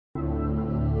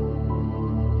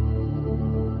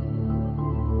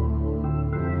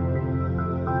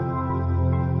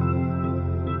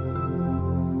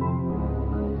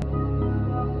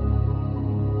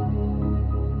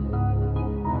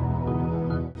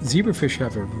Zebrafish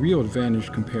have a real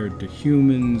advantage compared to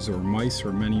humans or mice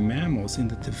or many mammals in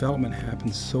that development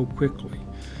happens so quickly.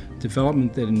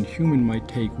 Development that in human might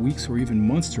take weeks or even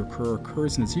months to occur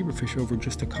occurs in zebrafish over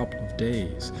just a couple of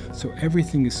days. So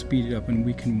everything is speeded up and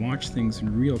we can watch things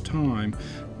in real time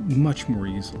much more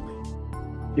easily.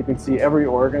 You can see every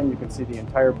organ, you can see the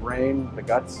entire brain, the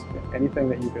guts, anything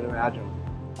that you can imagine.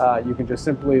 You can just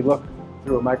simply look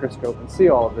through a microscope and see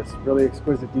all of this really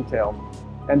exquisite detail.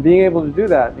 And being able to do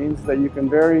that means that you can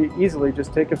very easily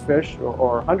just take a fish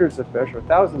or hundreds of fish or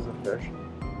thousands of fish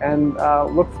and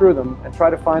look through them and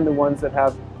try to find the ones that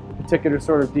have the particular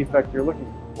sort of defect you're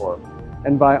looking for.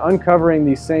 And by uncovering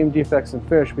these same defects in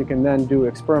fish, we can then do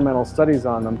experimental studies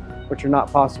on them, which are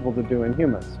not possible to do in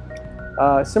humans.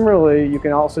 Similarly, you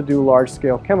can also do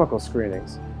large-scale chemical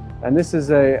screenings. And this is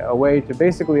a way to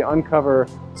basically uncover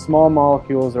small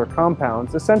molecules or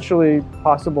compounds, essentially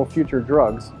possible future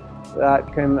drugs,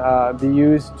 that can be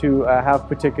used to have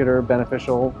particular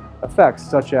beneficial effects,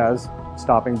 such as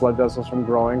stopping blood vessels from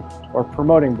growing or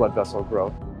promoting blood vessel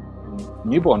growth.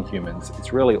 Newborn humans,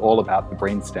 it's really all about the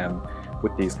brainstem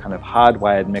with these kind of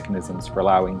hardwired mechanisms for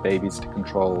allowing babies to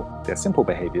control their simple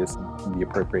behaviors in the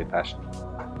appropriate fashion.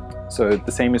 So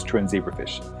the same is true in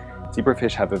zebrafish.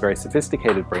 Zebrafish have a very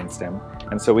sophisticated brainstem,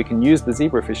 and so we can use the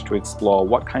zebrafish to explore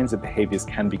what kinds of behaviors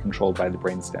can be controlled by the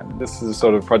brainstem. This is a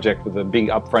sort of project with a big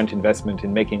upfront investment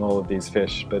in making all of these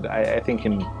fish, but I think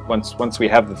once we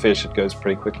have the fish, it goes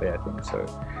pretty quickly, I think.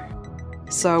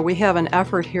 So we have an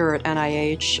effort here at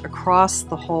NIH across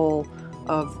the whole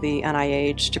of the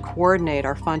NIH to coordinate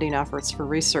our funding efforts for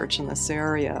research in this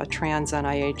area, a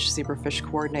trans-NIH Zebrafish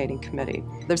Coordinating Committee.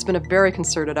 There's been a very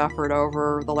concerted effort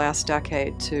over the last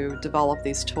decade to develop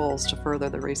these tools to further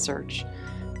the research.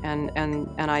 And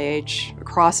NIH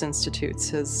across institutes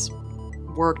has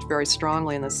worked very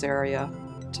strongly in this area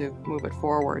to move it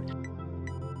forward.